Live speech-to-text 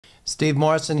Steve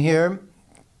Morrison here,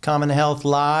 CommonHealth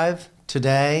Live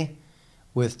today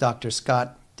with Dr.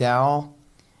 Scott Dowell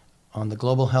on the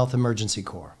Global Health Emergency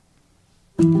Corps.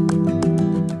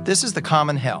 This is the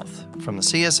CommonHealth from the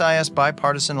CSIS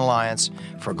Bipartisan Alliance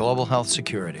for Global Health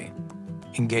Security,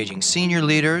 engaging senior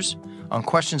leaders on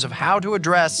questions of how to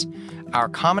address our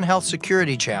common health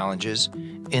security challenges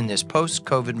in this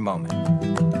post-COVID moment.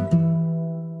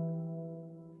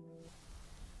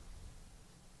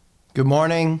 Good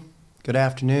morning, good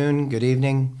afternoon, good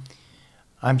evening.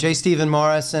 I'm J. Stephen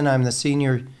Morrison. I'm the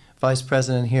Senior Vice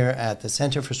President here at the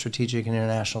Center for Strategic and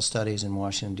International Studies in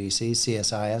Washington, D.C.,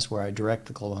 CSIS, where I direct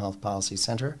the Global Health Policy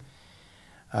Center.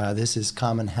 This is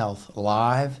CommonHealth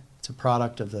Live. It's a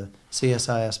product of the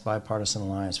CSIS Bipartisan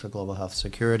Alliance for Global Health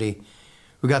Security.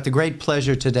 We've got the great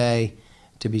pleasure today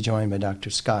to be joined by Dr.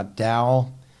 Scott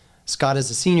Dowell. Scott is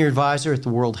a senior advisor at the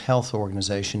World Health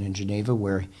Organization in Geneva,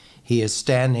 where he is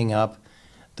standing up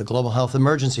the Global Health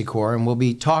Emergency Corps, and we'll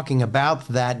be talking about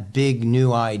that big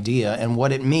new idea and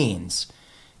what it means.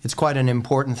 It's quite an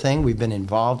important thing. We've been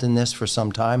involved in this for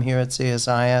some time here at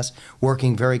CSIS,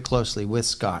 working very closely with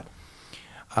Scott.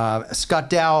 Scott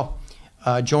Dowell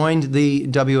joined the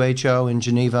WHO in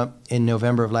Geneva in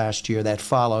November of last year. That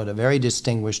followed a very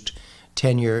distinguished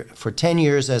tenure for 10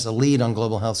 years as a lead on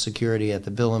global health security at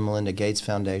the Bill and Melinda Gates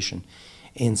Foundation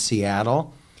in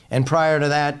Seattle. And prior to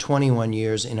that, 21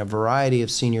 years in a variety of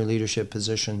senior leadership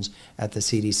positions at the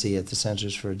CDC, at the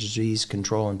Centers for Disease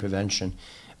Control and Prevention.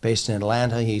 Based in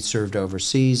Atlanta, he served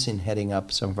overseas in heading up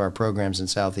some of our programs in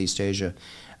Southeast Asia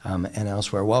and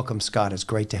elsewhere. Welcome, Scott. It's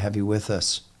great to have you with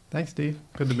us. Thanks, Steve.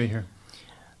 Good to be here.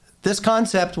 This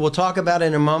concept, we'll talk about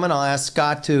in a moment. I'll ask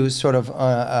Scott to sort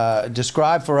of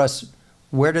describe for us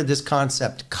where did this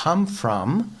concept come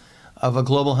from of a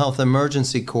Global Health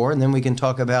Emergency Corps, and then we can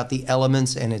talk about the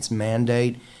elements and its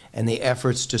mandate and the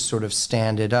efforts to sort of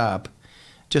stand it up.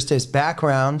 Just as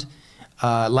background,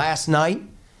 last night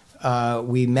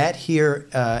we met here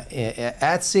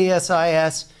at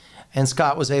CSIS, and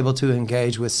Scott was able to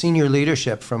engage with senior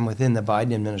leadership from within the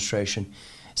Biden administration,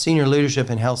 senior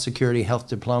leadership in health security, health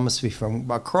diplomacy from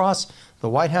across the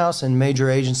White House and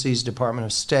major agencies, Department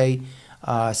of State,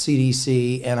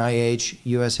 CDC, NIH,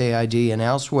 USAID, and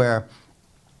elsewhere,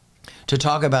 to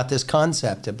talk about this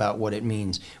concept, about what it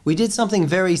means. We did something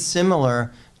very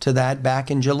similar to that back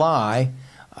in July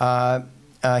here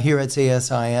at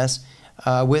CSIS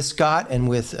with Scott and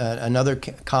with another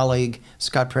colleague,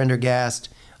 Scott Prendergast,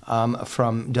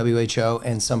 from WHO,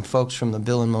 and some folks from the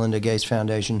Bill and Melinda Gates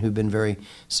Foundation who've been very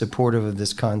supportive of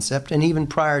this concept. And even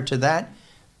prior to that,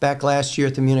 back last year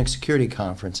at the Munich Security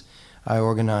Conference, I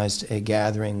organized a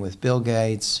gathering with Bill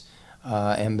Gates,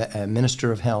 and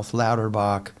Minister of Health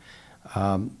Lauterbach,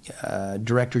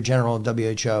 Director General of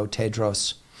WHO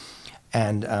Tedros,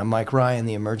 and Mike Ryan,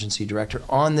 the Emergency Director,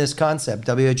 on this concept.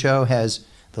 WHO has,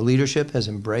 the leadership has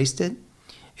embraced it,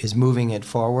 is moving it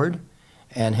forward,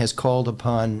 and has called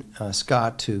upon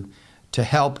Scott to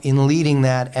help in leading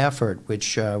that effort,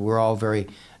 which we're all very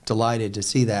delighted to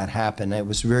see that happen. I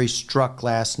was very struck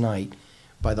last night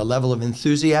by the level of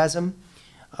enthusiasm,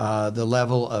 the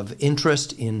level of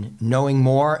interest in knowing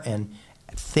more and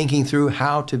thinking through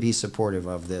how to be supportive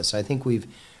of this. I think we've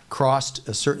crossed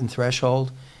a certain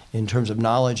threshold in terms of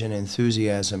knowledge and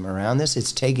enthusiasm around this.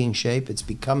 It's taking shape. It's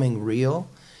becoming real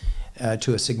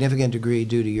to a significant degree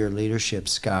due to your leadership,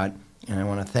 Scott, and I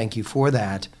want to thank you for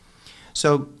that.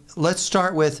 So let's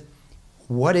start with,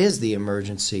 what is the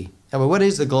emergency? What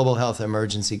is the Global Health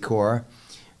Emergency Corps?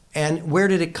 And where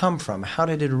did it come from? How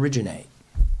did it originate?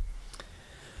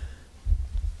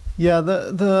 Yeah,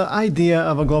 the idea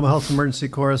of a Global Health Emergency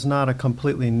Corps is not a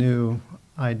completely new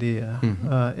idea.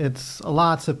 Mm-hmm.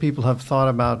 Lots of people have thought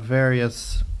about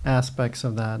various aspects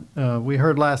of that. We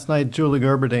heard last night Julie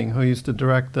Gerberding, who used to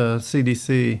direct the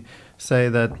CDC, say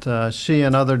that she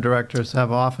and other directors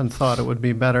have often thought it would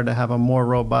be better to have a more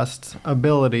robust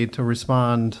ability to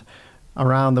respond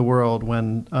around the world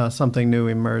when something new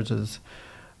emerges.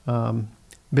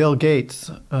 Bill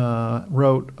Gates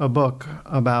wrote a book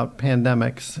about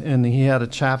pandemics, and he had a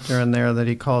chapter in there that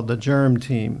he called the germ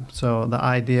team. So the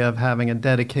idea of having a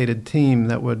dedicated team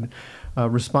that would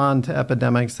respond to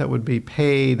epidemics, that would be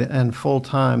paid and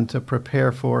full-time to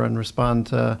prepare for and respond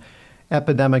to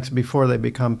epidemics before they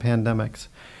become pandemics.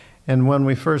 And when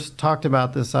we first talked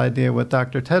about this idea with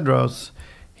Dr. Tedros,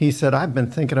 he said, I've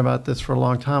been thinking about this for a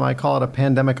long time. I call it a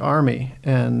pandemic army.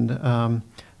 And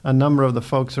a number of the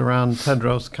folks around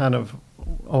Tedros kind of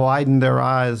widened their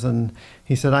eyes, and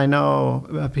he said, I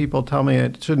know people tell me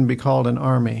it shouldn't be called an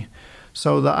army.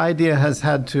 So the idea has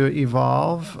had to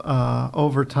evolve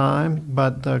over time,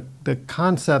 but the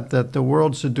concept that the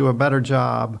world should do a better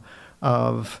job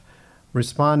of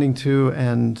responding to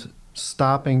and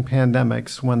stopping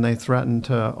pandemics when they threaten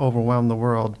to overwhelm the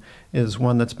world is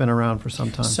one that's been around for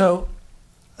some time. So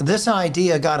this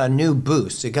idea got a new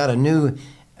boost. It got a new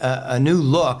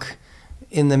look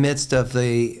in the midst of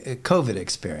the COVID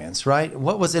experience, right?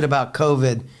 What was it about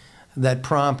COVID that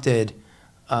prompted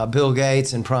Bill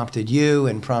Gates and prompted you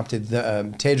and prompted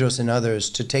Tedros and others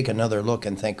to take another look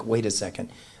and think, wait a second,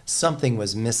 something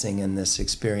was missing in this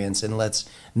experience, and let's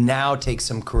now take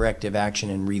some corrective action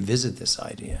and revisit this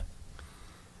idea?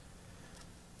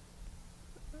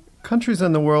 Countries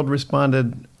in the world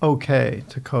responded okay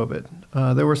to COVID.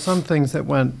 There were some things that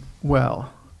went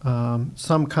well.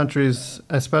 Some countries,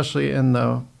 especially in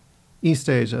the East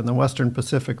Asia and the Western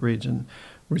Pacific region,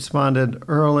 responded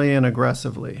early and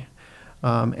aggressively,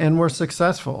 and were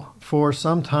successful for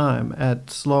some time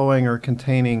at slowing or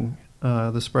containing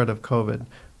the spread of COVID.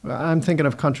 I'm thinking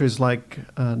of countries like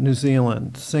New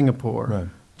Zealand, Singapore, right,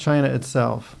 China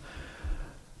itself.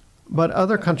 But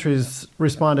other countries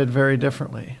responded very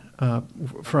differently,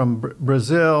 from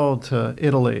Brazil to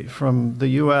Italy, from the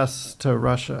US to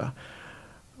Russia.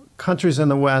 Countries in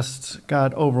the West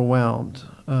got overwhelmed,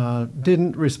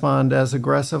 didn't respond as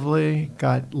aggressively,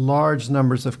 got large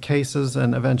numbers of cases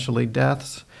and eventually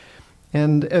deaths,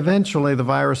 and eventually the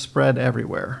virus spread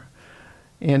everywhere.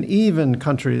 And even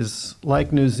countries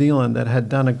like New Zealand that had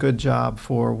done a good job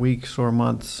for weeks or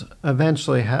months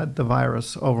eventually had the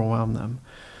virus overwhelm them.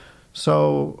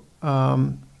 So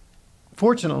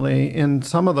fortunately, in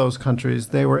some of those countries,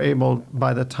 they were able,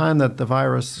 by the time that the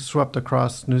virus swept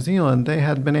across New Zealand, they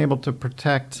had been able to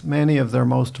protect many of their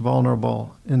most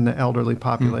vulnerable in the elderly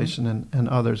population, mm-hmm, and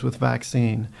others with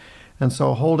vaccine. And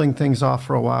so holding things off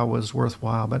for a while was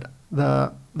worthwhile. But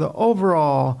the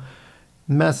overall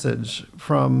message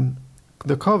from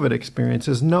the COVID experience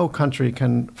is no country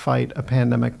can fight a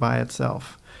pandemic by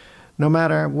itself. No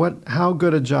matter how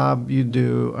good a job you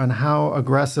do and how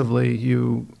aggressively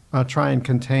you try and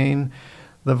contain,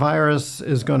 the virus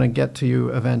is going to get to you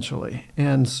eventually.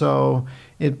 And so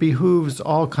it behooves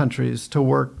all countries to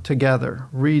work together,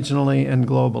 regionally and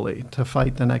globally, to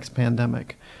fight the next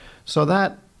pandemic. So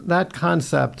that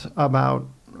concept about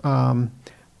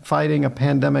fighting a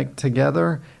pandemic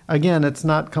together, again, it's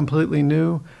not completely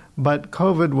new, but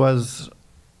COVID was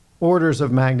orders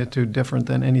of magnitude different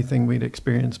than anything we'd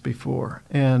experienced before,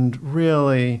 and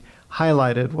really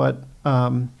highlighted what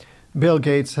Bill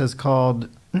Gates has called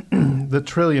the $1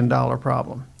 trillion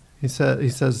problem. He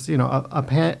says, you know, a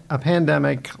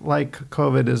pandemic like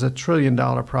COVID is $1 trillion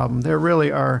problem. There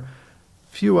really are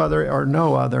few other or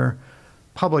no other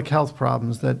public health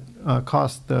problems that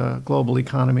cost the global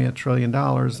economy $1 trillion,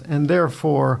 and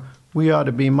therefore we ought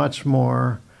to be much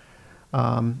more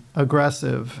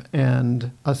aggressive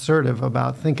and assertive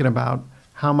about thinking about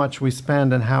how much we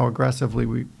spend and how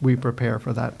aggressively we prepare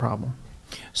for that problem.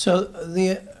 So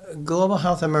the Global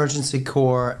Health Emergency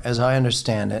Corps, as I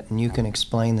understand it, and you can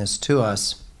explain this to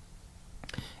us,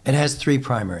 it has three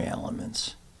primary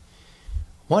elements.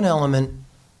 One element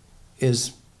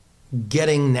is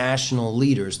getting national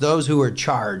leaders, those who are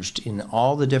charged in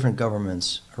all the different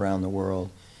governments around the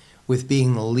world, with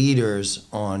being the leaders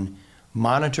on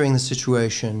monitoring the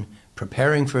situation,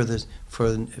 preparing for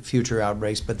future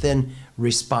outbreaks, but then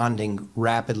responding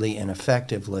rapidly and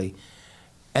effectively.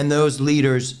 And those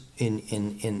leaders,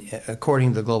 according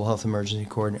to the Global Health Emergency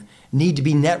Corps, need to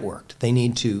be networked. They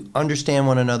need to understand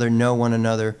one another, know one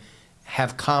another,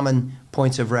 have common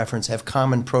points of reference, have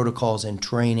common protocols and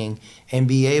training, and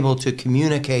be able to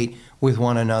communicate with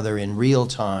one another in real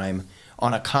time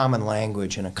on a common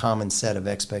language and a common set of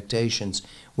expectations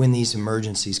when these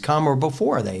emergencies come or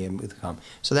before they come.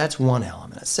 So that's one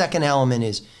element. A second element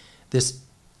is this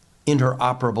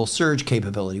interoperable surge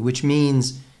capability, which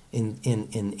means,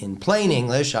 in plain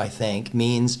English, I think,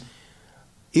 means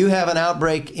you have an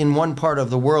outbreak in one part of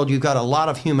the world, you've got a lot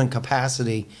of human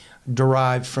capacity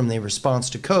derived from the response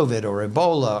to COVID or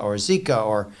Ebola or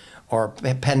Zika or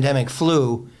pandemic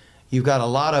flu. You've got a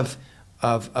lot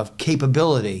of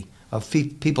capability of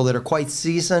people that are quite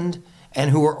seasoned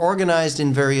and who are organized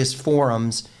in various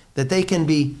forums that they can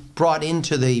be brought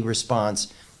into the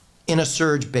response in a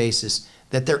surge basis,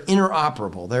 that they're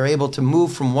interoperable. They're able to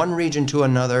move from one region to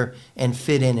another and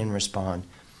fit in and respond.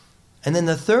 And then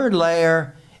the third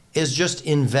layer is just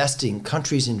investing,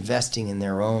 countries investing in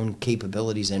their own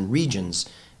capabilities and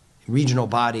regional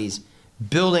bodies,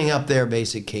 building up their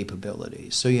basic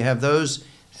capabilities. So you have those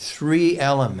three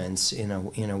elements in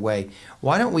a way.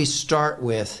 Why don't we start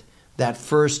with that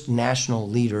first national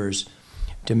leaders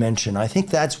dimension. I think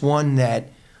that's one that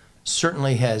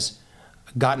certainly has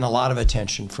gotten a lot of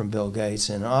attention from Bill Gates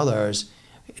and others.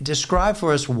 Describe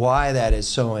for us why that is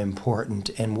so important,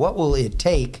 and what will it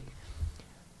take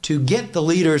to get the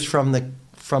leaders from the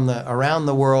around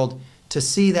the world to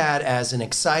see that as an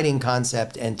exciting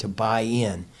concept and to buy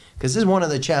in. Because this is one of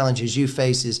the challenges you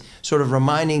face, is sort of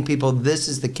reminding people this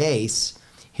is the case,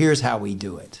 here's how we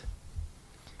do it.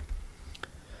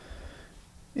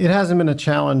 It hasn't been a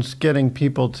challenge getting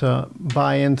people to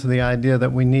buy into the idea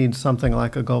that we need something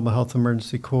like a global health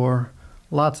emergency corps.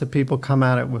 Lots of people come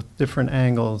at it with different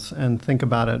angles and think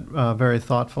about it very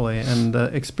thoughtfully. And the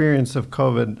experience of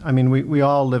COVID, I mean, we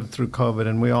all lived through COVID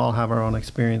and we all have our own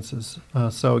experiences.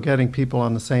 So getting people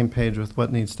on the same page with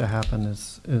what needs to happen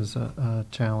is a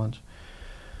challenge.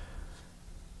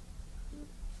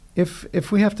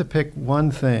 If we have to pick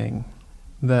one thing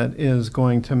that is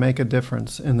going to make a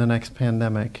difference in the next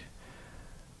pandemic,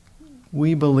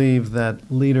 we believe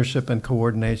that leadership and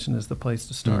coordination is the place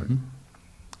to start. Mm-hmm.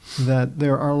 That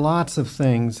there are lots of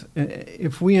things.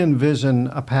 If we envision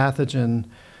a pathogen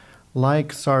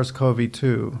like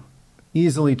SARS-CoV-2,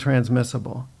 easily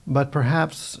transmissible, but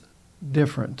perhaps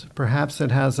different, perhaps it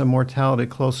has a mortality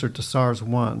closer to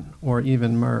SARS-1 or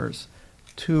even MERS,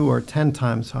 2 or 10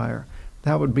 times higher,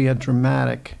 that would be a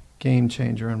dramatic game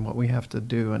changer in what we have to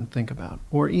do and think about.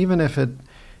 Or even if it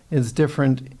is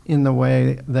different in the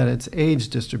way that its age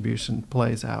distribution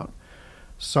plays out.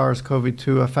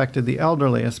 SARS-CoV-2 affected the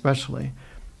elderly especially.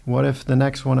 What if the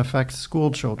next one affects school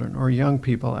children or young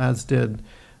people, as did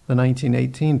the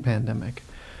 1918 pandemic?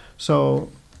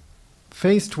 So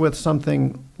faced with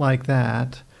something like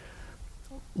that,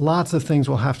 lots of things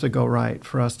will have to go right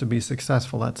for us to be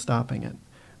successful at stopping it.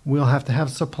 We'll have to have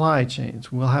supply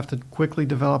chains. We'll have to quickly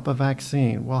develop a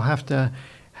vaccine. We'll have to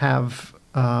have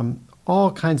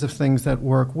all kinds of things that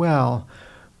work well,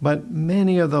 but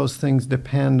many of those things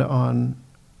depend on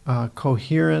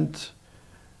coherent,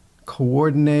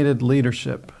 coordinated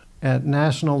leadership at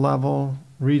national level,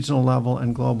 regional level,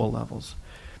 and global levels.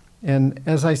 And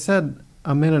as I said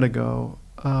a minute ago,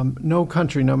 no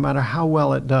country, no matter how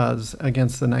well it does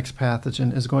against the next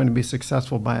pathogen, is going to be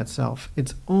successful by itself.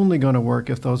 It's only going to work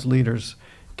if those leaders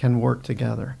can work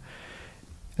together.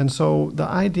 And so the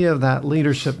idea of that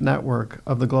leadership network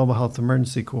of the Global Health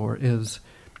Emergency Corps is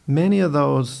many of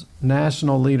those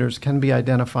national leaders can be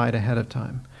identified ahead of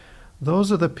time.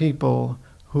 Those are the people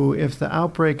who, if the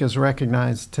outbreak is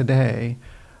recognized today,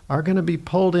 are going to be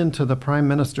pulled into the Prime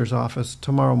Minister's office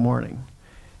tomorrow morning.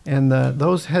 And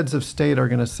those heads of state are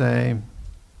going to say,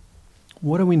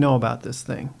 what do we know about this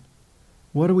thing?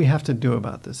 What do we have to do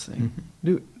about this thing?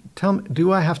 Mm-hmm. Tell me,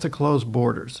 do I have to close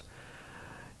borders?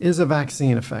 Is a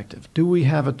vaccine effective? Do we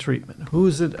have a treatment? Who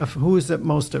is it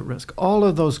most at risk? All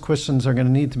of those questions are going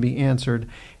to need to be answered,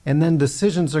 and then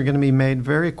decisions are going to be made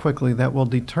very quickly that will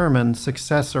determine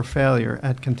success or failure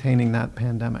at containing that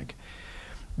pandemic.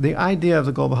 The idea of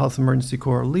the Global Health Emergency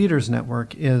Corps Leaders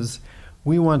Network is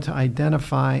we want to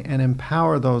identify and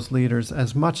empower those leaders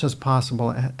as much as possible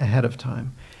ahead of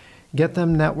time. Get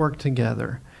them networked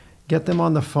together. Get them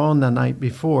on the phone the night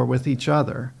before with each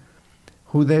other,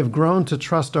 who they've grown to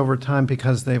trust over time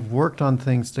because they've worked on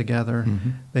things together. Mm-hmm.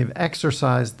 They've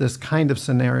exercised this kind of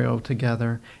scenario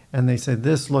together, and they say,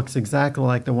 this looks exactly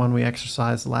like the one we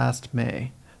exercised last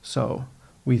May. So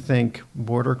we think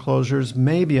border closures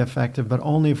may be effective, but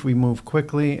only if we move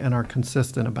quickly and are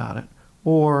consistent about it.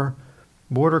 Or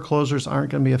border closures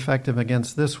aren't going to be effective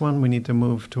against this one. We need to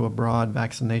move to a broad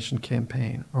vaccination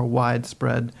campaign or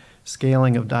widespread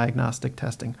scaling of diagnostic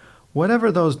testing.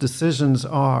 Whatever those decisions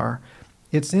are,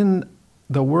 it's in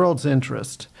the world's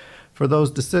interest for those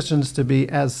decisions to be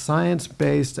as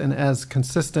science-based and as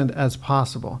consistent as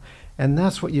possible. And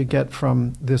that's what you get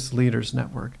from this leaders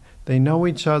network. They know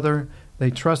each other,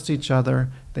 they trust each other,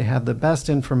 they have the best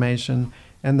information,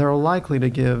 and they're likely to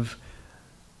give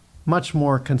much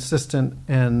more consistent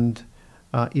and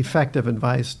effective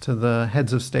advice to the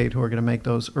heads of state who are going to make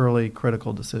those early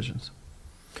critical decisions.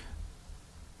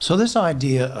 So this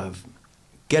idea of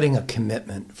getting a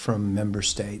commitment from member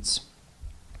states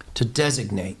to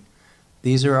designate,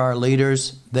 these are our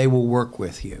leaders, they will work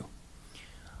with you.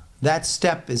 That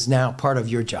step is now part of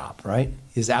your job, right?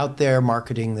 Is out there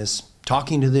marketing this,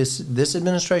 talking to this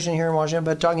administration here in Washington,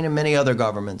 but talking to many other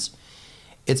governments.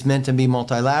 It's meant to be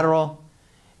multilateral.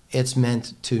 It's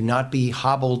meant to not be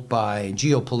hobbled by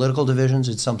geopolitical divisions.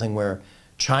 It's something where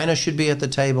China should be at the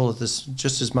table at this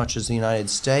just as much as the United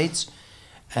States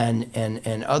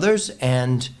and others.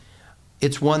 And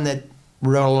it's one that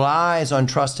relies on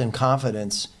trust and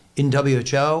confidence in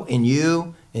WHO, in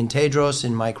you, in Tedros,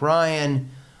 in Mike Ryan.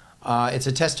 It's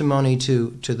a testimony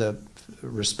to the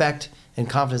respect and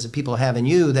confidence that people have in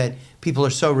you, that people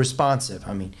are so responsive.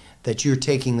 I mean, that you're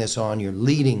taking this on, you're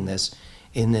leading this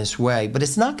in this way. But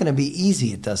it's not going to be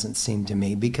easy, it doesn't seem to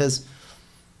me, because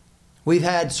we've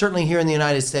had, certainly here in the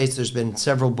United States, there's been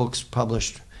several books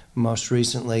published most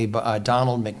recently.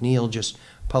 Donald McNeil just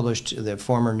published, the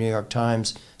former New York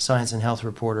Times Science and Health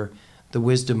reporter, The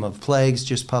Wisdom of Plagues,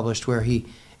 just published, where he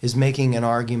is making an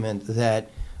argument that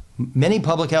many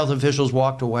public health officials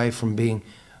walked away from being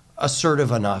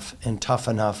assertive enough and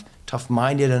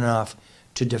tough-minded enough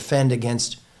to defend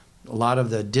against a lot of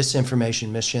the disinformation,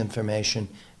 misinformation,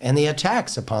 and the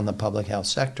attacks upon the public health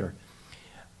sector.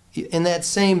 In that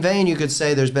same vein, you could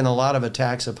say there's been a lot of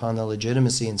attacks upon the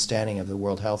legitimacy and standing of the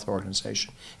World Health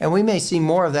Organization. And we may see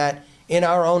more of that in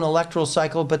our own electoral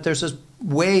cycle, but there's this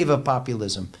wave of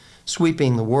populism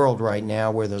sweeping the world right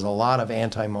now where there's a lot of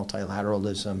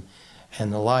anti-multilateralism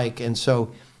and the like. And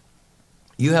so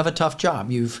you have a tough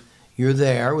job. You're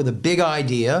there with a big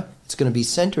idea. It's going to be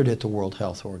centered at the World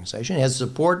Health Organization. It has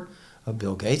support of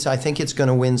Bill Gates. I think it's going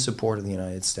to win support of the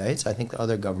United States. I think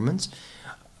other governments,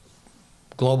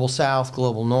 Global South,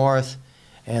 Global North,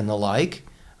 and the like.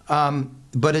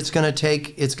 But it's going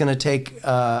to take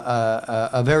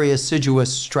a very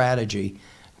assiduous strategy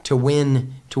to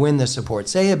win the support.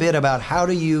 Say a bit about how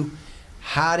do you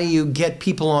get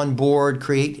people on board,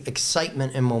 create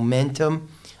excitement and momentum,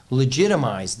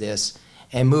 legitimize this,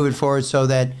 and move it forward so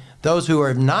that those who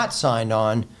are not signed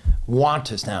on want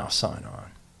to now sign on.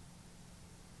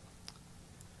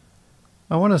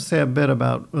 I want to say a bit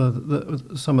about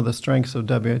some of the strengths of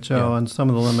WHO and some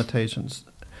of the limitations.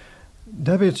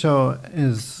 WHO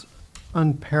is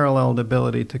unparalleled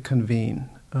ability to convene.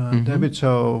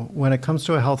 WHO, when it comes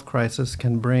to a health crisis,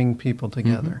 can bring people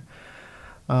together.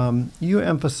 You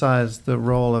emphasized the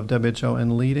role of WHO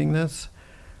in leading this.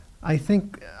 I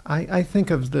think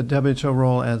of the WHO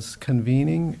role as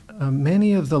convening.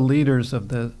 Many of the leaders of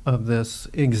this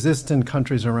exist in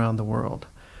countries around the world.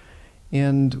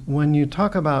 And when you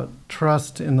talk about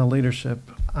trust in the leadership,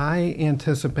 I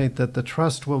anticipate that the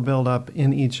trust will build up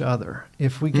in each other.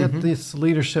 If we get this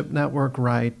leadership network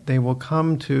right, they will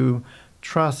come to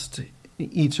trust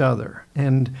each other.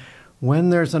 And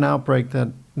when there's an outbreak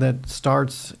that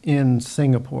starts in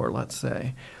Singapore, let's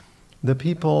say, the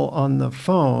people on the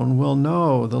phone will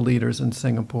know the leaders in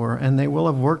Singapore, and they will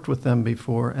have worked with them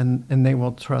before, and they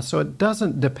will trust. So it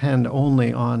doesn't depend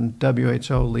only on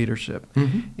WHO leadership.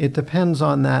 It depends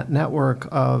on that network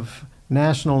of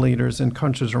national leaders in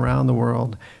countries around the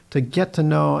world to get to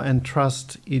know and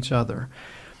trust each other.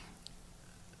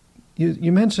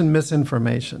 You mentioned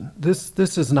misinformation. This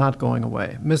is not going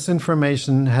away.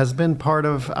 Misinformation has been part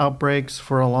of outbreaks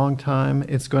for a long time.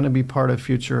 It's going to be part of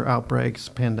future outbreaks,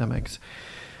 pandemics.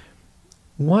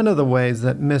 One of the ways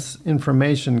that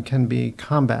misinformation can be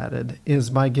combated is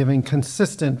by giving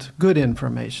consistent, good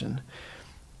information.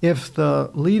 If the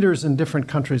leaders in different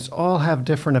countries all have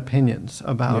different opinions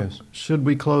about should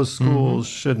we close schools,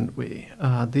 shouldn't we?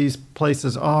 These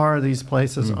places are, these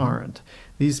places aren't.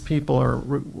 These people are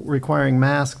requiring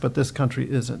masks, but this country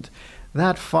isn't.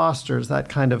 That fosters that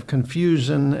kind of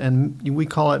confusion, and we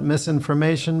call it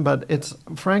misinformation, but it's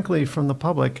frankly, from the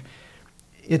public,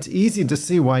 it's easy to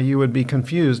see why you would be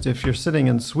confused if you're sitting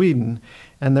in Sweden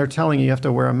and they're telling you have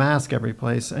to wear a mask every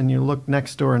place, and you look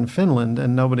next door in Finland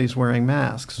and nobody's wearing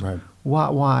masks. Right.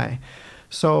 Why?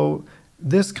 So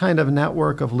this kind of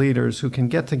network of leaders who can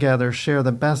get together, share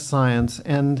the best science,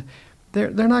 and they're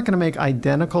not going to make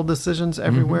identical decisions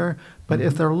everywhere, but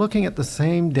if they're looking at the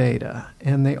same data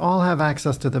and they all have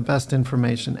access to the best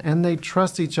information and they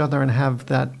trust each other and have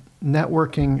that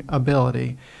networking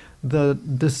ability, the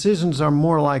decisions are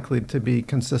more likely to be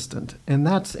consistent. And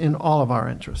that's in all of our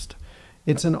interest.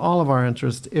 It's in all of our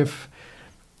interest. If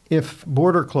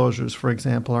border closures, for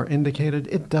example, are indicated,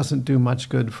 it doesn't do much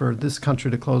good for this country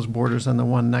to close borders and the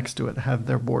one next to it have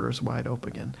their borders wide open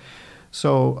again.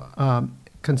 So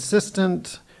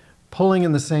consistent pulling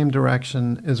in the same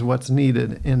direction is what's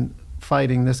needed in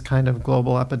fighting this kind of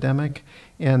global epidemic,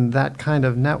 and that kind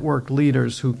of network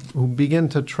leaders who begin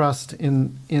to trust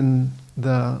in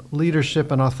the leadership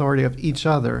and authority of each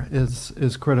other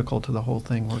is critical to the whole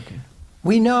thing working.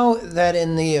 We know that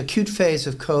in the acute phase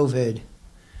of COVID,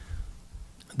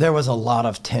 there was a lot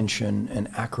of tension and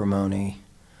acrimony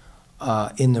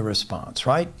in the response,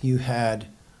 right? You had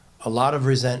a lot of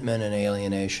resentment and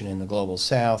alienation in the global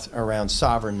south around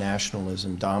sovereign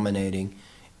nationalism dominating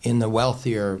in the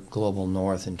wealthier global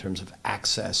north in terms of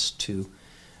access to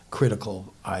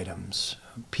critical items,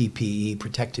 PPE,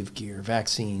 protective gear,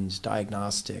 vaccines,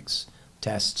 diagnostics,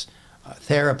 tests,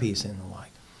 therapies, and the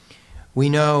like. We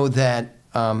know that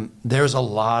there's a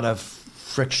lot of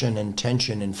friction and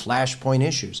tension and flashpoint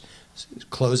issues.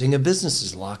 Closing of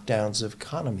businesses, lockdowns of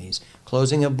economies,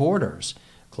 closing of borders,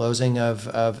 closing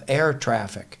of air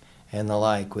traffic and the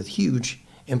like, with huge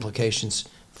implications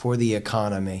for the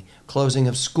economy, closing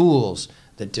of schools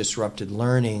that disrupted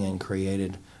learning and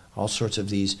created all sorts of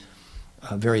these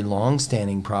very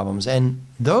long-standing problems. And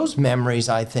those memories,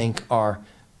 I think, are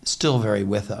still very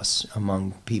with us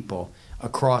among people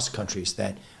across countries,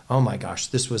 that, oh my gosh,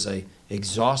 this was a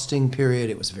exhausting period.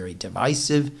 It was very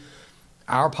divisive.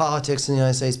 Our politics in the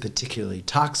United States, particularly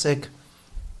toxic.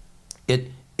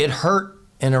 It hurt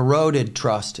and eroded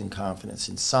trust and confidence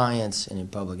in science and in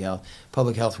public health.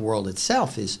 Public health world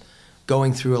itself is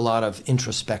going through a lot of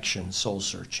introspection, soul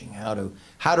searching, how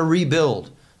to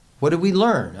rebuild. What did we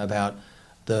learn about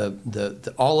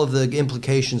all of the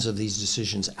implications of these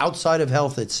decisions outside of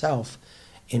health itself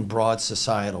in broad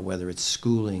societal, whether it's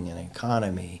schooling and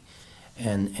economy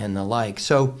and the like.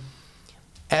 So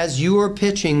as you are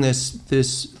pitching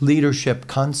this leadership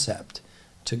concept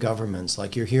to governments,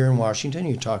 like you're here in Washington,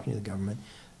 you're talking to the government,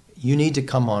 you need to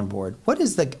come on board. What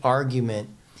is the argument,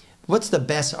 what's the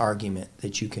best argument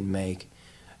that you can make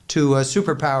to a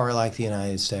superpower like the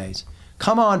United States?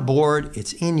 Come on board,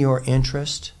 it's in your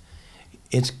interest.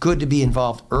 It's good to be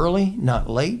involved early, not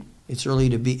late. It's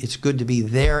good to be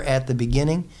there at the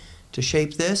beginning to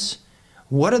shape this.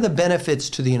 What are the benefits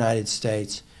to the United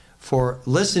States for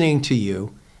listening to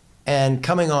you and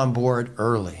coming on board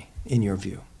early, in your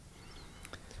view?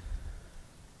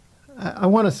 I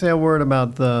want to say a word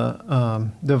about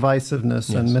the divisiveness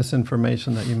Yes. and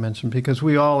misinformation that you mentioned, because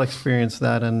we all experience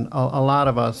that, and a lot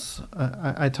of us,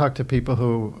 I talk to people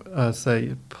who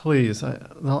say, please,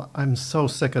 I'm so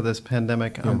sick of this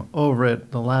pandemic. Yeah. I'm over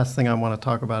it. The last thing I want to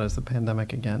talk about is the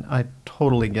pandemic again. I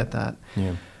totally get that.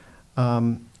 Yeah.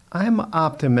 I'm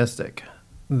optimistic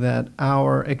that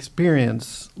our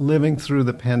experience living through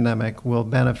the pandemic will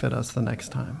benefit us the next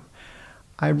time.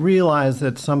 I realize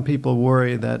that some people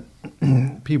worry that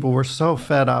people were so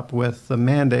fed up with the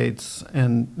mandates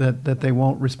and that they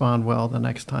won't respond well the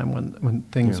next time when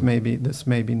things this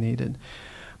may be needed.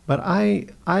 But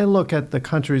I look at the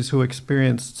countries who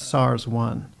experienced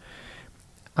SARS-1.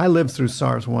 I lived through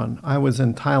SARS-1. I was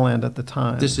in Thailand at the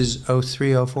time. This is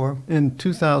 03, 04? In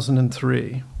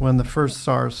 2003, when the first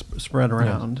SARS spread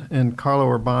around, Yes. and Carlo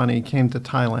Urbani came to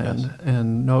Thailand Yes.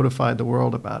 and notified the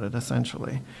world about it,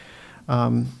 essentially.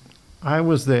 I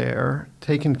was there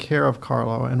taking care of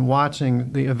Carlo and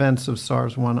watching the events of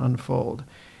SARS-1 unfold.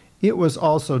 It was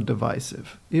also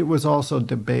divisive. It was also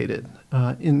debated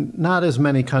in not as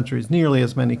many countries, nearly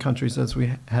as many countries as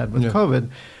we had with COVID,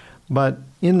 but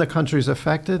in the countries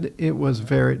affected, it was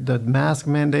the mask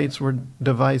mandates were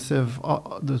divisive,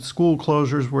 the school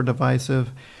closures were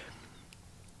divisive.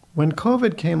 When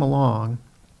COVID came along,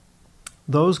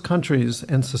 those countries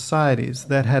and societies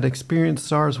that had experienced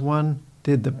SARS-1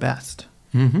 did the best.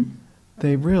 Mm-hmm.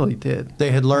 They really did.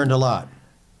 They had learned a lot.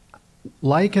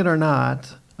 Like it or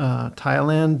not,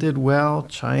 Thailand did well,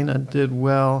 China did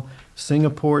well,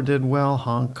 Singapore did well,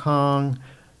 Hong Kong,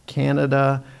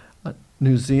 Canada,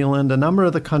 New Zealand, a number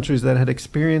of the countries that had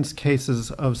experienced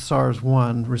cases of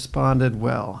SARS-1 responded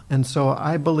well. And so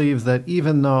I believe that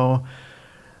even though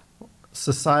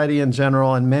society in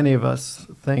general and many of us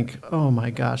think, oh my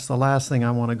gosh, the last thing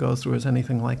I want to go through is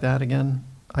anything like that again,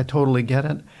 I totally get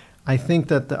it. I think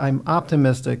that I'm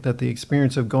optimistic that the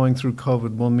experience of going through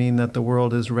COVID will mean that the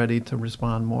world is ready to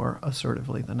respond more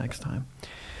assertively the next time.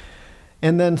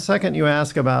 And then second, you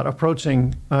ask about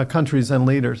approaching countries and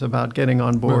leaders about getting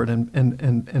on board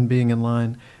and being in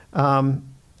line.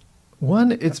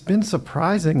 One, it's been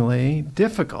surprisingly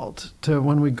difficult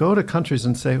when we go to countries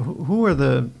and say, who are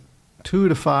the 2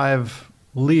 to 5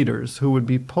 leaders who would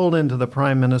be pulled into the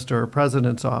prime minister or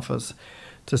president's office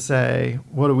to say,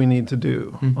 what do we need to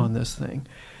do on this thing?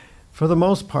 For the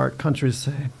most part, countries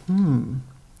say, we're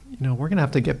going to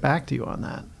have to get back to you on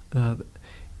that.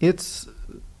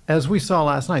 As we saw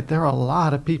last night, there are a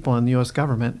lot of people in the U.S.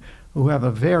 government who have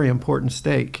a very important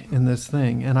stake in this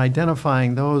thing, and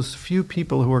identifying those few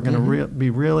people who are going to be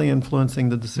really influencing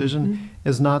the decision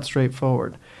is not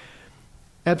straightforward.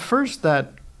 At first,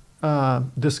 that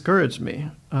discouraged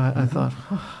me. I thought,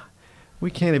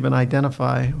 we can't even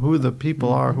identify who the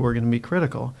people are who are going to be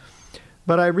critical.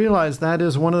 But I realized that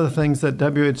is one of the things that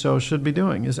WHO should be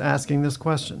doing, is asking this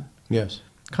question. Yes.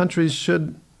 Countries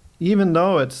should, even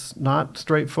though it's not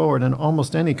straightforward in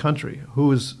almost any country,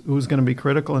 who's going to be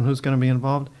critical and who's going to be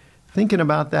involved, thinking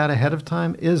about that ahead of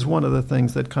time is one of the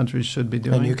things that countries should be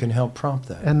doing. And you can help prompt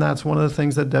that. And that's one of the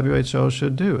things that WHO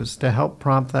should do, is to help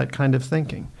prompt that kind of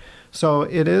thinking. So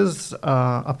it is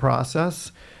a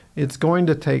process. It's going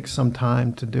to take some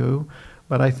time to do,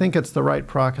 But I think it's the right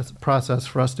process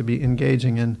for us to be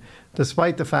engaging in,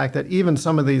 despite the fact that even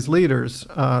some of these leaders,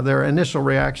 their initial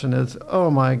reaction is,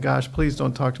 oh my gosh, please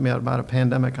don't talk to me about a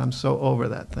pandemic. I'm so over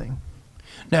that thing.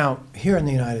 Now, here in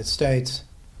the United States,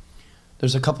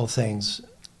 there's a couple of things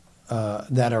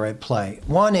that are at play.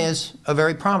 One is a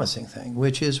very promising thing,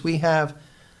 which is we have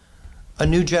a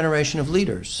new generation of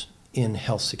leaders in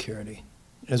health security,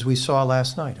 as we saw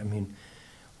last night. I mean,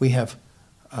 we have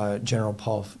General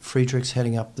Paul Friedrichs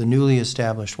heading up the newly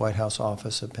established White House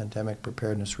Office of Pandemic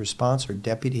Preparedness Response, or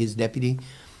his deputy,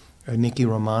 Mickey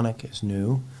Romanek, is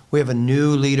new. We have a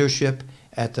new leadership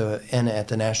at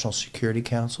the National Security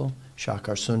Council.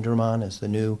 Shakar Sundarman is the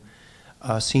new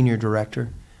senior director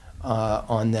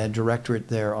on the directorate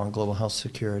there on global health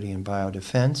security and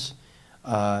biodefense.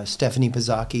 Stephanie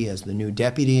Pizzaki as the new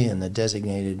deputy and the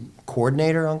designated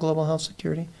coordinator on global health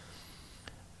security.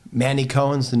 Mandy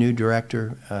Cohen's the new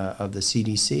director of the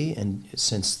CDC, and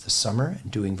since the summer,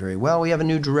 doing very well. We have a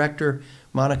new director,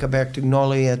 Monica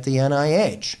Bertignoli, at the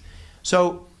NIH.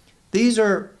 So these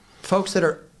are folks that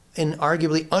are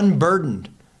arguably unburdened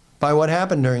by what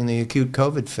happened during the acute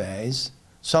COVID phase.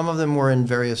 Some of them were in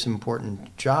various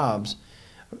important jobs,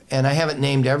 and I haven't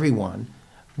named everyone,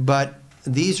 but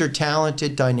these are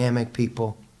talented, dynamic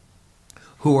people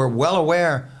who are well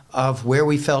aware of where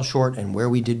we fell short and where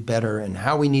we did better and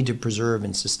how we need to preserve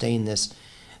and sustain this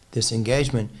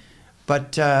engagement.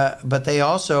 But they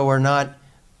also are not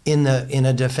in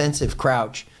a defensive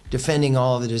crouch defending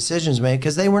all of the decisions made,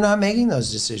 because they were not making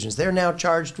those decisions. They're now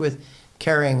charged with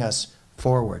carrying us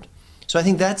forward. So I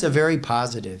think that's a very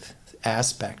positive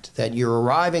aspect, that you're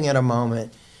arriving at a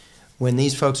moment when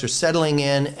these folks are settling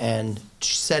in and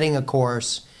setting a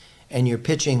course, and you're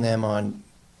pitching them on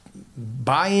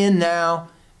buy in now,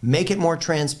 make it more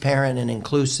transparent and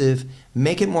inclusive,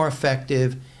 make it more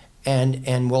effective,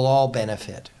 and we'll all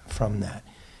benefit from that.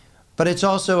 But it's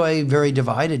also a very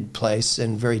divided place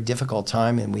and very difficult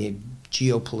time, and we have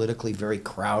geopolitically very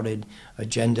crowded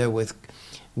agenda with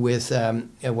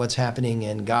what's happening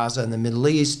in Gaza and the Middle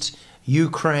East,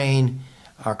 Ukraine,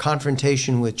 our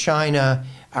confrontation with China,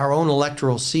 our own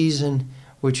electoral season,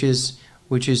 which is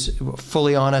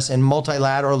fully on us, and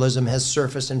multilateralism has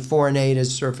surfaced, and foreign aid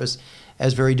has surfaced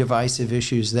as very divisive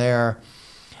issues there.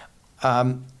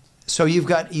 So we've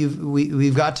got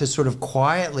to sort of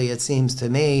quietly, it seems to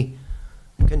me,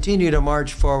 continue to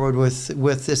march forward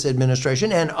with this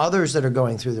administration and others that are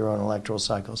going through their own electoral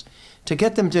cycles, to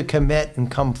get them to commit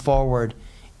and come forward,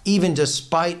 even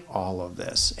despite all of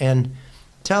this. And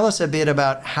tell us a bit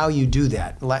about how you do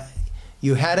that.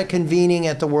 You had a convening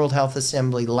at the World Health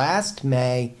Assembly last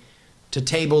May to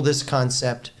table this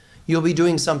concept. You'll be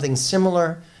doing something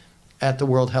similar at the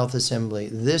World Health Assembly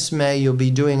this May. You'll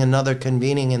be doing another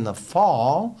convening in the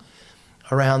fall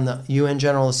around the UN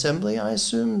General Assembly, I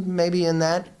assume, maybe in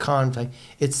that conflict.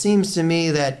 It seems to me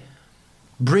that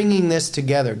bringing this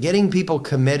together, getting people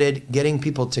committed, getting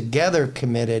people together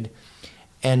committed,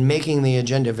 and making the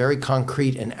agenda very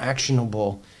concrete and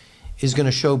actionable is going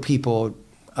to show people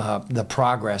the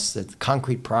progress, the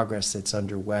concrete progress that's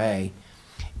underway,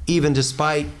 even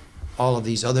despite all of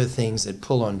these other things that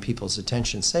pull on people's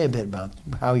attention. Say a bit about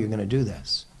how you're going to do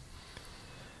this.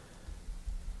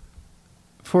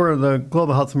 For the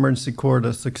Global Health Emergency Corps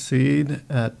to succeed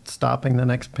at stopping the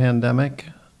next pandemic,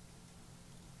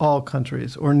 all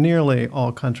countries, or nearly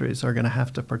all countries, are going to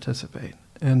have to participate.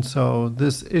 And so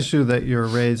this issue that you're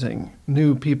raising,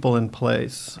 new people in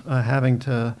place, having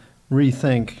to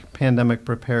rethink pandemic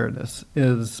preparedness,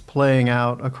 is playing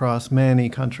out across many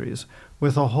countries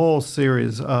with a whole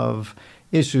series of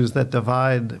issues that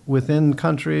divide within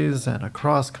countries and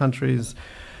across countries.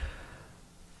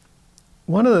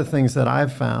 One of the things that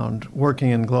I've found working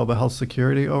in global health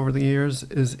security over the years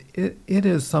is it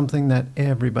is something that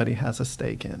everybody has a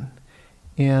stake in.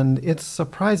 And it's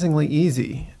surprisingly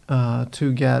easy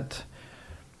to get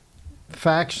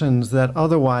factions that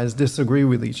otherwise disagree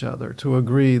with each other to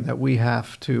agree that we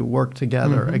have to work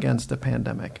together against a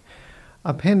pandemic.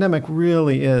 A pandemic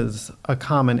really is a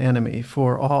common enemy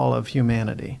for all of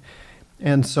humanity.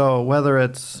 And so whether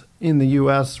it's in the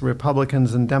U.S.,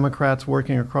 Republicans and Democrats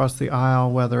working across the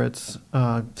aisle, whether it's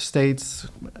states,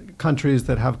 countries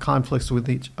that have conflicts with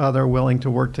each other willing to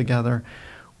work together,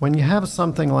 when you have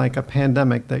something like a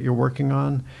pandemic that you're working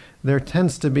on, there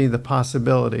tends to be the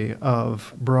possibility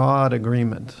of broad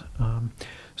agreement.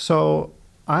 So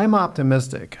I'm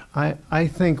optimistic. I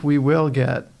think we will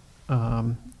get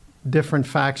different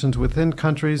factions within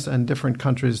countries and different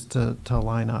countries to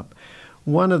line up.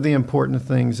 One of the important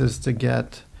things is to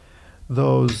get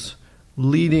those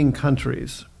leading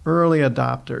countries, early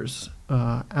adopters,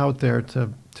 out there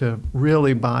to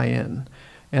really buy in.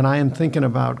 And I am thinking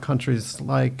about countries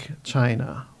like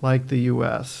China, like the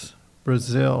U.S.,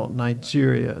 Brazil,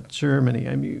 Nigeria, Germany,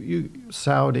 I mean,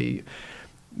 Saudi.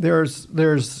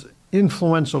 There's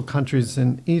influential countries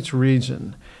in each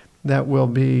region that will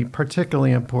be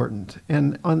particularly important.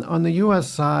 And on the U.S.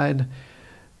 side,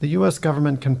 the U.S.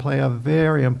 government can play a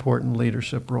very important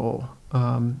leadership role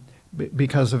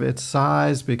because of its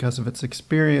size, because of its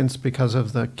experience, because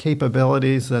of the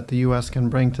capabilities that the U.S. can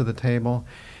bring to the table.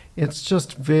 It's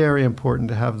just very important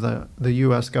to have the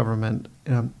U.S. government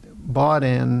bought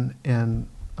in and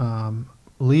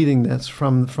leading this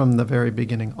from the very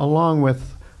beginning, along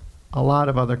with a lot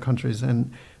of other countries.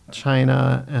 And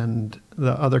China and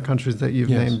the other countries that you've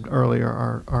named earlier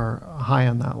are high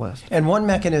on that list. And one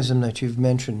mechanism that you've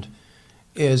mentioned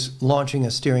is launching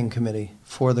a steering committee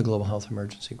for the Global Health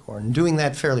Emergency Corps, and doing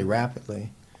that fairly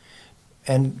rapidly,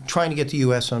 and trying to get the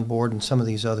U.S. on board and some of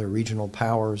these other regional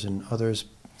powers and others,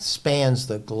 spans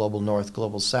the global north,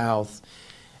 global south,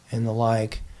 and the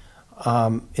like.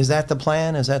 Is that the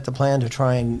plan? Is that the plan, to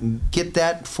try and get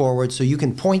that forward so you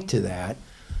can point to that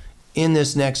in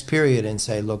this next period and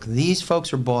say, look, these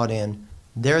folks are bought in,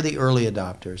 they're the early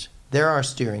adopters, they're our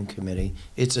steering committee,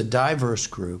 it's a diverse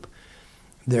group,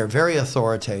 they're very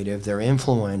authoritative, they're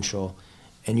influential,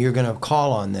 and you're going to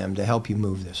call on them to help you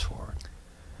move this forward?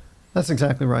 That's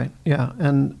exactly right. Yeah,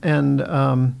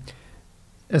 and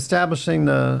establishing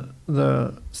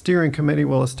the steering committee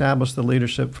will establish the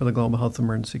leadership for the Global Health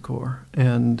Emergency Corps,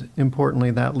 and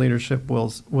importantly, that leadership will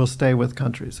stay with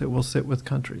countries. It will sit with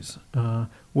countries.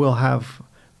 We'll have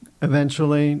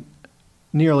eventually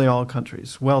nearly all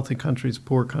countries, wealthy countries,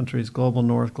 poor countries, global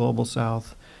north, global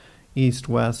south, east,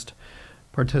 west,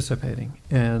 participating.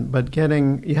 But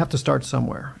you have to start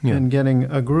somewhere, and getting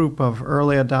a group of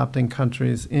early adopting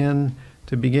countries in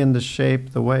to begin to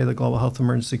shape the way the Global Health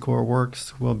Emergency Corps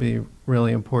works will be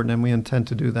really important, and we intend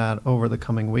to do that over the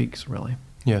coming weeks, really.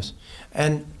 Yes.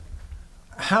 And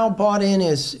how bought in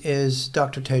is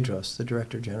Dr. Tedros, the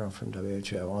Director General from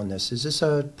WHO, on this? Is this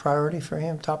a priority for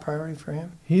him, top priority for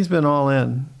him? He's been all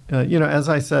in. As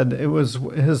I said, it was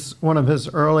one of his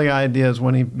early ideas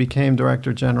when he became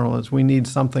Director General is we need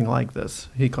something like this.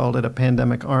 He called it a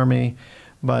pandemic army,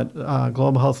 but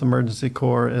Global Health Emergency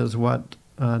Corps is what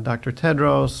Dr.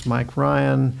 Tedros, Mike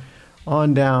Ryan,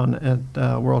 on down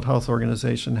at World Health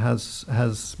Organization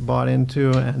has bought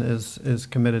into and is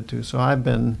committed to. So I've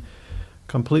been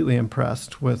completely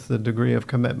impressed with the degree of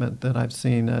commitment that I've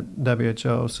seen at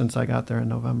WHO since I got there in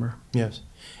November. Yes.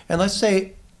 And let's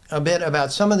say a bit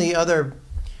about some of the other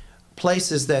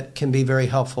places that can be very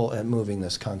helpful at moving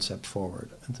this concept forward.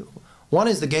 One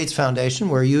is the Gates Foundation,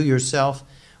 where you yourself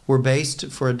were based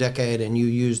for a decade, and you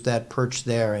used that perch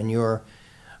there and your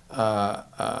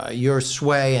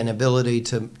sway and ability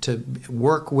to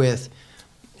work with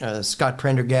Scott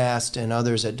Prendergast and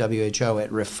others at WHO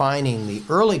at refining the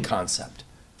early concept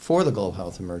for the Global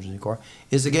Health Emergency Corps.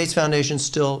 Is the Gates Foundation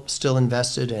still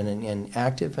invested and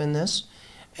active in this?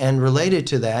 And related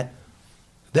to that,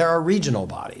 there are regional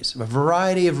bodies, a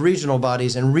variety of regional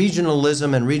bodies, and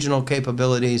regionalism and regional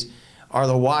capabilities are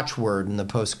the watchword in the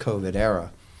post-COVID era.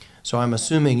 So I'm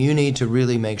assuming you need to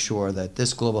really make sure that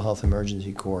this Global Health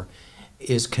Emergency Corps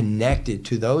is connected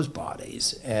to those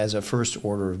bodies as a first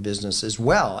order of business, as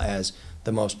well as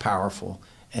the most powerful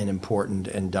and important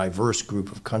and diverse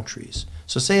group of countries.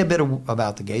 So say a bit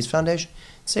about the Gates Foundation.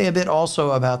 Say a bit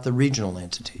also about the regional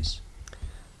entities.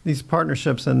 These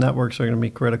partnerships and networks are going to be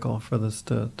critical for this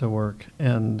to work.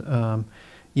 And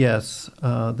yes,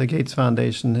 the Gates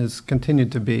Foundation has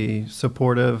continued to be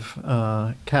supportive,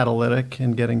 catalytic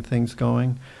in getting things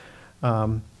going.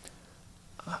 I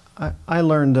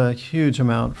learned a huge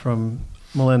amount from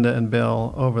Melinda and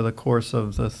Bill over the course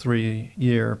of the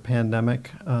 3-year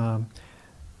pandemic,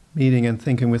 meeting and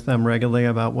thinking with them regularly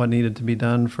about what needed to be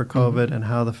done for COVID and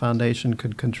how the foundation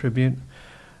could contribute.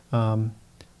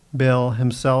 Bill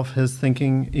himself, his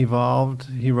thinking evolved.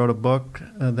 He wrote a book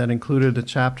that included a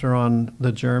chapter on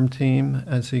the germ team,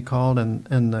 as he called,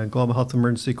 and the Global Health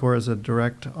Emergency Corps is a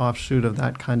direct offshoot of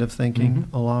that kind of thinking,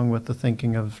 along with the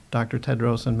thinking of Dr.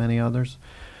 Tedros and many others.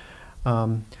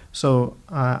 So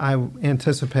I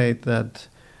anticipate that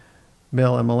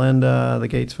Bill and Melinda, the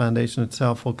Gates Foundation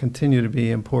itself, will continue to be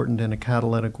important in a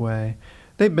catalytic way.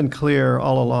 They've been clear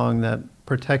all along that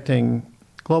protecting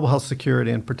global health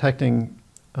security and protecting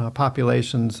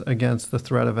populations against the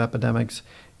threat of epidemics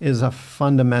is a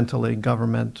fundamentally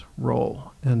government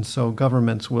role. And so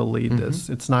governments will lead this.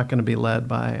 It's not going to be led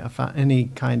by any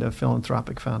kind of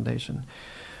philanthropic foundation.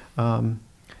 On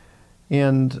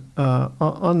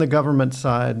the government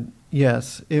side,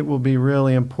 yes, it will be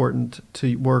really important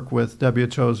to work with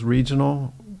WHO's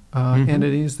regional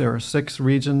entities. There are 6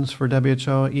 regions for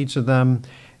WHO. Each of them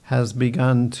has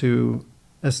begun to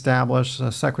establish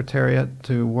a secretariat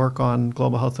to work on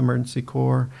Global Health Emergency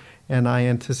Corps, and I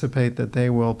anticipate that they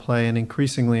will play an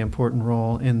increasingly important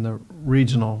role in the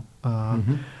regional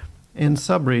and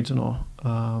sub-regional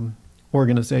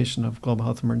organization of Global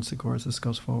Health Emergency Corps as this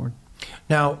goes forward.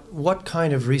 Now, what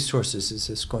kind of resources is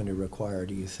this going to require,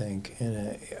 do you think,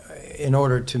 in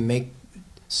order to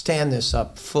stand this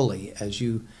up fully as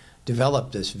you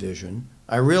develop this vision?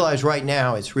 I realize right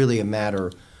now it's really a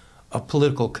matter of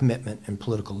political commitment and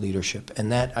political leadership,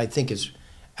 and that, I think, is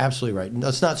absolutely right.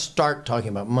 Let's not start talking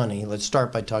about money. Let's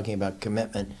start by talking about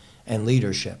commitment and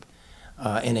leadership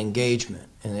and engagement,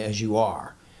 and as you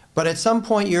are. But at some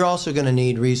point, you're also going to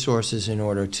need resources in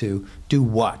order to do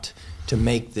what? To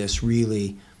make this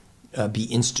really be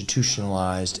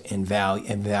institutionalized and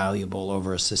valuable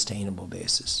over a sustainable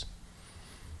basis.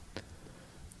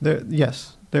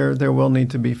 Yes, there will need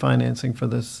to be financing for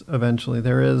this eventually.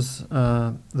 There is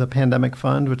the pandemic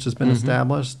fund, which has been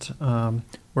established.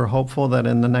 We're hopeful that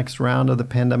in the next round of the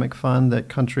pandemic fund that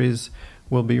countries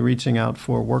will be reaching out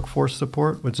for workforce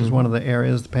support, which is one of the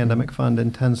areas the pandemic fund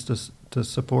intends to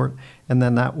support. And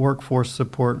then that workforce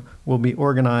support will be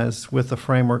organized with the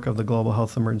framework of the Global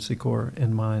Health Emergency Corps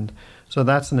in mind. So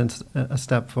that's a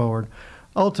step forward.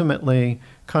 Ultimately,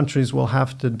 countries will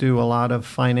have to do a lot of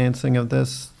financing of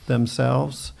this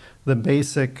themselves. The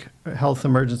basic health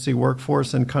emergency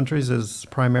workforce in countries is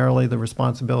primarily the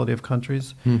responsibility of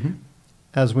countries.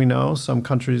 As we know, some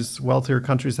countries, wealthier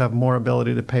countries, have more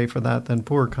ability to pay for that than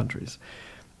poorer countries.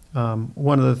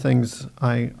 One of the things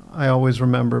I always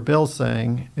remember Bill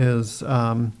saying is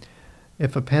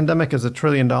if a pandemic is $1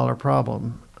 trillion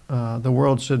problem, the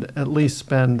world should at least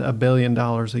spend $1 billion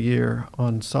a year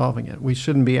on solving it. We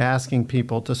shouldn't be asking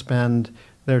people to spend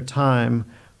their time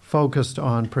focused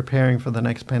on preparing for the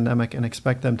next pandemic and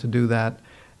expect them to do that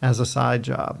as a side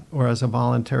job or as a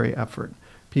voluntary effort.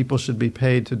 People should be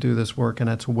paid to do this work, and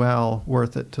it's well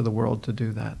worth it to the world to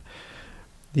do that.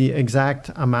 The exact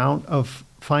amount of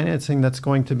financing that's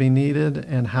going to be needed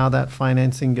and how that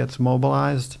financing gets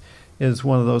mobilized is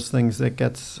one of those things that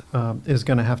is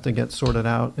going to have to get sorted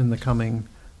out in the coming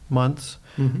months.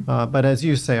 But as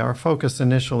you say, our focus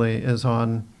initially is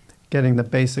on getting the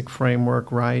basic framework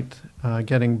right,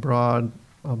 getting broad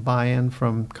buy-in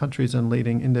from countries and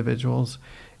leading individuals,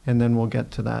 and then we'll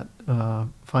get to that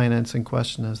financing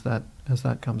question as that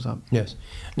comes up. Yes.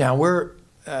 Now we're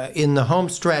in the home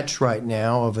stretch right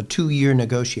now of a 2-year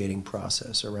negotiating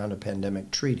process around a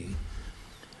pandemic treaty.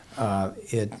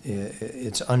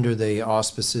 It's under the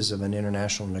auspices of an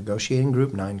international negotiating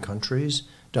group, 9 countries.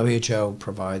 WHO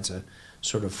provides a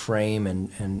sort of frame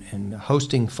and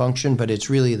hosting function, but it's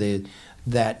really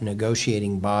that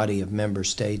negotiating body of member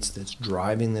states that's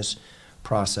driving this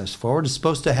process forward. It's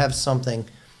supposed to have something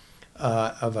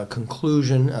of a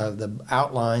conclusion of the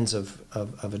outlines of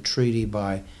a treaty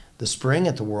by the spring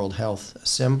at the World Health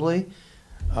Assembly.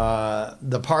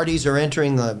 The parties are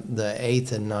entering the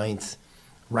 8th and 9th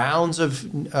rounds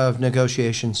of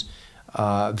negotiations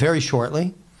very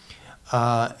shortly,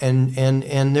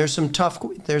 and there's some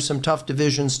tough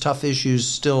divisions, tough issues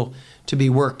still to be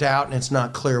worked out, and it's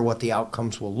not clear what the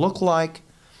outcomes will look like.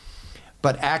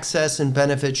 But access and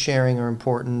benefit sharing are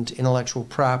important. Intellectual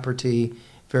property,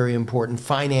 very important.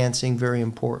 Financing, very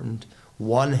important.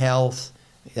 One Health,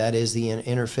 that is the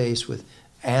interface with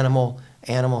animal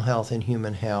health and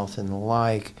human health and the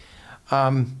like.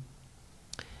 How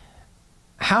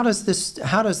does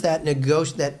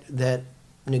that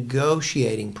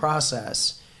negotiating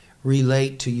process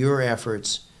relate to your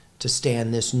efforts to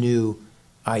stand this new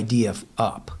idea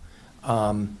up,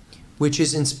 which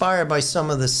is inspired by some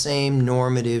of the same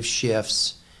normative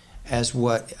shifts as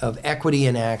of equity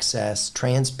and access,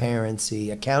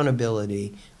 transparency,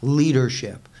 accountability,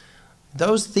 leadership.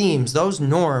 Those themes, those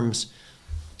norms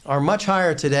are much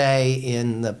higher today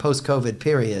in the post-COVID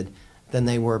period than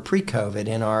they were pre-COVID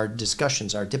in our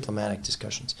discussions, our diplomatic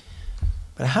discussions.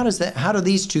 But how do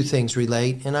these two things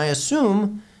relate? And I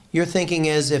assume your thinking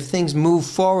is if things move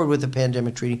forward with the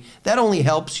pandemic treaty, that only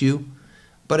helps you.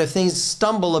 But if things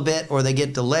stumble a bit or they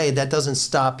get delayed, that doesn't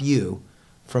stop you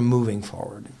from moving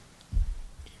forward.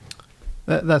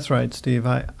 That's right, Steve.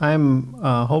 I'm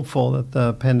hopeful that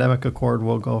the pandemic accord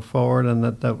will go forward and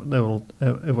that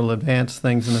it will advance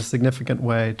things in a significant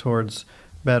way towards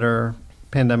better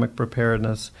pandemic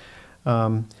preparedness.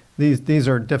 These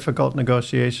are difficult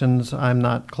negotiations. I'm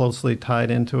not closely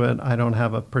tied into it. I don't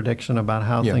have a prediction about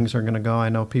how things are going to go. I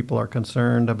know people are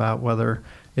concerned about whether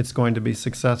it's going to be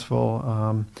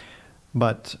successful.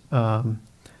 But I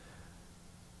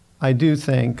do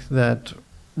think that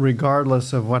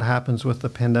regardless of what happens with the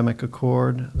pandemic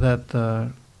accord, that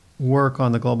the work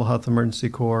on the Global Health Emergency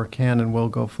Corps can and will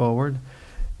go forward,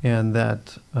 and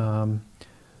that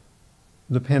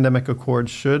the pandemic accord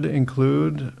should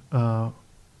include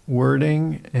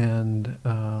wording and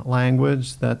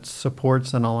language that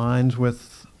supports and aligns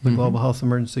with the Global Health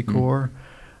Emergency Corps.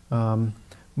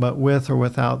 But with or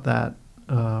without that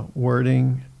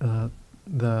wording,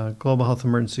 the Global Health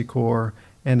Emergency Corps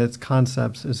and its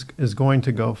concepts is going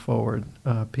to go forward.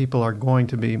 People are going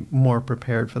to be more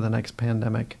prepared for the next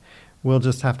pandemic. We'll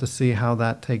just have to see how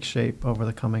that takes shape over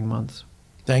the coming months.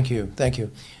 Thank you. Thank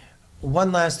you.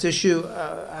 One last issue.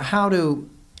 How do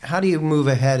you move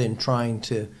ahead in trying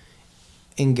to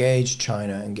engage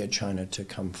China and get China to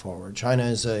come forward? China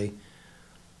is a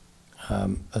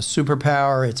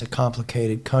superpower. It's a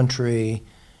complicated country.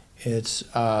 It's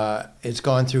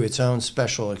gone through its own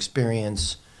special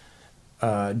experience.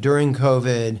 During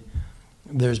COVID,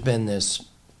 there's been this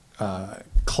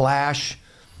clash,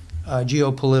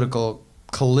 geopolitical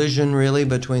collision, really,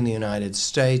 between the United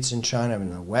States and China,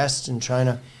 and the West and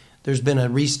China. There's been a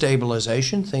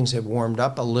restabilization. Things have warmed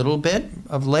up a little bit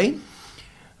of late.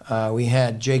 We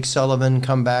had Jake Sullivan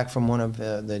come back from one of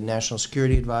the National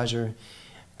Security Advisor,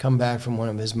 come back from one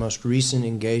of his most recent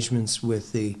engagements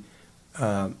with a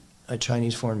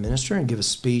Chinese foreign minister and give a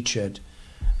speech at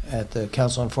the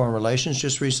Council on Foreign Relations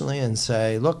just recently and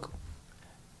say, look,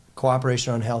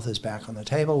 cooperation on health is back on the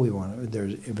table.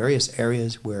 There's various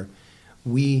areas where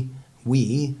we,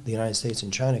 the United States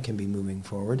and China, can be moving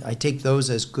forward. I take those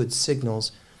as good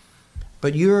signals.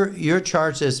 But you're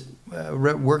charged as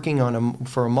working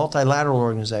for a multilateral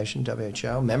organization,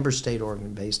 WHO, member state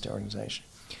based organization.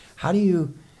 How do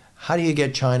you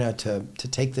get China to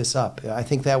take this up? I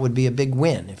think that would be a big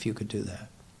win if you could do that.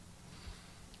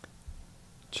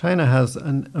 China has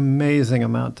an amazing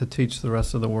amount to teach the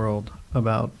rest of the world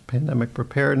about pandemic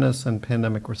preparedness and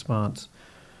pandemic response.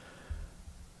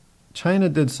 China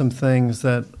did some things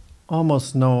that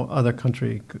almost no other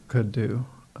country could do.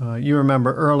 You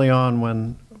remember early on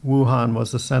when Wuhan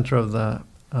was the center of the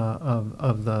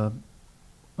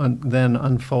then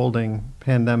unfolding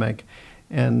pandemic,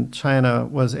 and China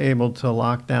was able to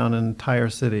lock down an entire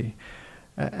city.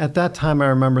 At that time, I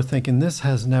remember thinking, this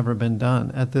has never been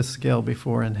done at this scale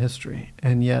before in history,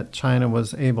 and yet China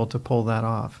was able to pull that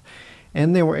off.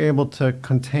 And they were able to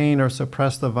contain or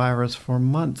suppress the virus for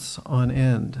months on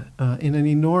end in an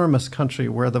enormous country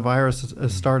where the virus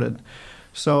has started.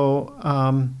 So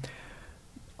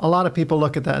a lot of people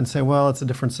look at that and say, well, it's a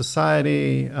different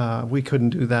society. We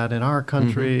couldn't do that in our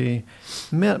country.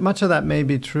 Much of that may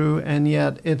be true, and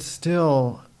yet it's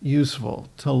still useful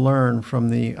to learn from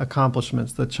the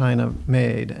accomplishments that China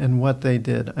made and what they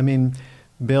did. I mean,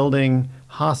 building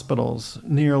hospitals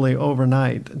nearly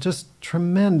overnight, just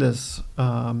tremendous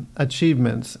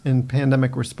achievements in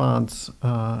pandemic response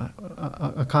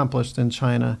accomplished in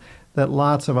China that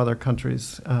lots of other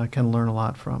countries can learn a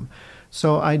lot from.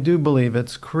 So I do believe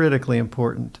it's critically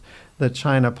important that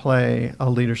China play a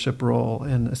leadership role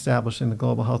in establishing the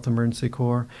Global Health Emergency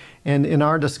Corps. And in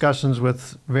our discussions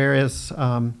with various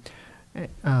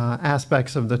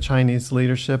aspects of the Chinese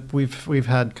leadership, we've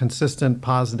had consistent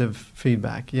positive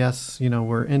feedback. Yes,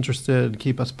 we're interested,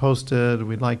 keep us posted,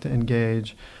 we'd like to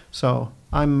engage. So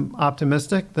I'm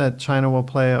optimistic that China will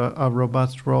play a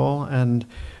robust role,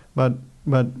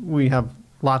 but we have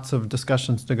lots of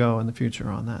discussions to go in the future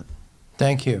on that.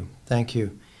 Thank you. Thank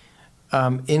you.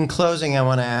 In closing, I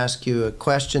want to ask you a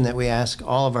question that we ask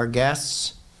all of our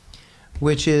guests,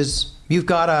 which is, you've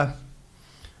got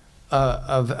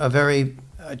a very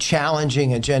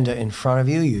challenging agenda in front of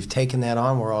you. You've taken that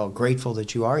on. We're all grateful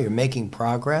that you are. You're making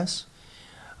progress.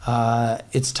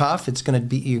 It's tough. It's going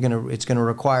to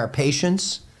require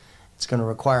patience. It's going to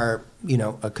require,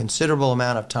 a considerable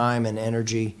amount of time and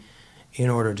energy in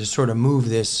order to sort of move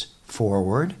this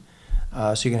forward.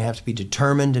 So you're going to have to be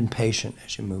determined and patient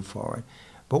as you move forward.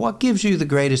 But what gives you the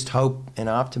greatest hope and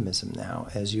optimism now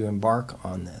as you embark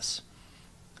on this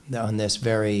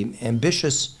very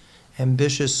ambitious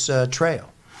trail?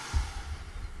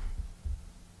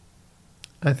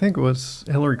 I think it was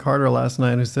Hillary Carter last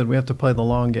night who said we have to play the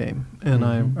long game. And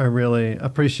I really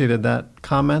appreciated that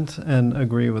comment and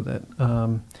agree with it.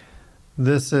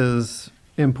 This is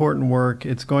important work.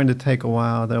 It's going to take a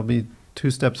while. There'll be 2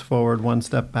 steps forward, 1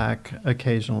 step back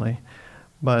occasionally.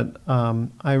 But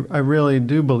I really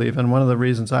do believe, and one of the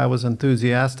reasons I was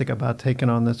enthusiastic about taking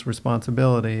on this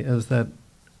responsibility is that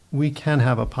we can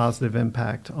have a positive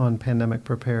impact on pandemic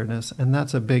preparedness, and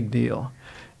that's a big deal.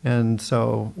 And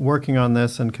so working on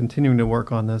this and continuing to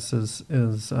work on this is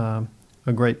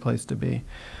a great place to be.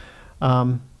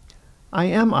 I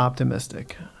am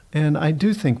optimistic, and I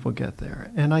do think we'll get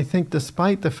there. And I think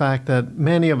despite the fact that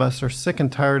many of us are sick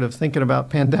and tired of thinking about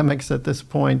pandemics at this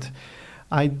point,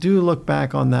 I do look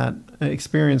back on that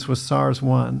experience with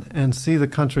SARS-1 and see the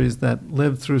countries that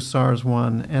lived through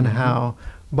SARS-1 and how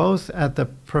both at the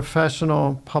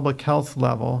professional public health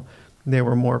level, they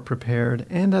were more prepared,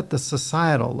 and at the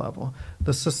societal level,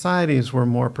 the societies were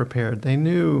more prepared. They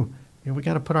knew, we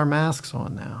got to put our masks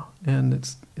on now, and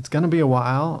it's going to be a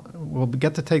while. We'll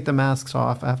get to take the masks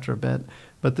off after a bit,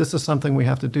 but this is something we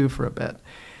have to do for a bit.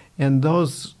 And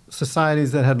those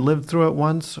societies that had lived through it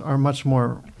once are much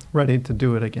more ready to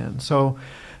do it again. So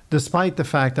despite the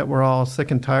fact that we're all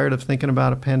sick and tired of thinking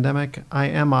about a pandemic, I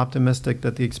am optimistic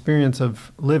that the experience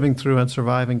of living through and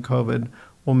surviving COVID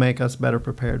will make us better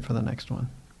prepared for the next one.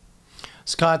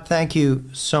 Scott, thank you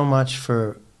so much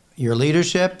for your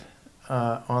leadership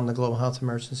on the Global Health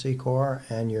Emergency Corps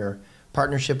and your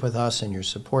partnership with us and your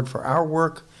support for our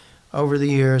work over the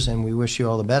years. And we wish you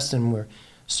all the best, and we're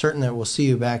certain that we'll see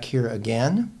you back here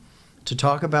again to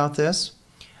talk about this.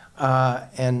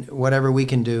 And whatever we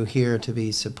can do here to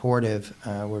be supportive,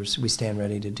 we stand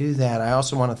ready to do that. I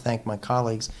also want to thank my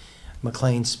colleagues,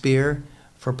 McLean Spear,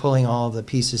 for pulling all of the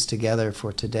pieces together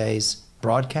for today's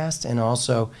broadcast, and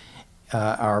also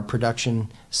our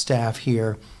production staff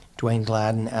here, Dwayne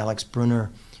Gladden, Alex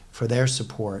Brunner, for their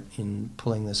support in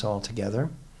pulling this all together.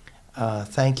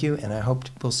 Thank you, and I hope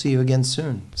we'll see you again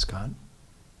soon, Scott.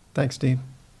 Thanks, Steve.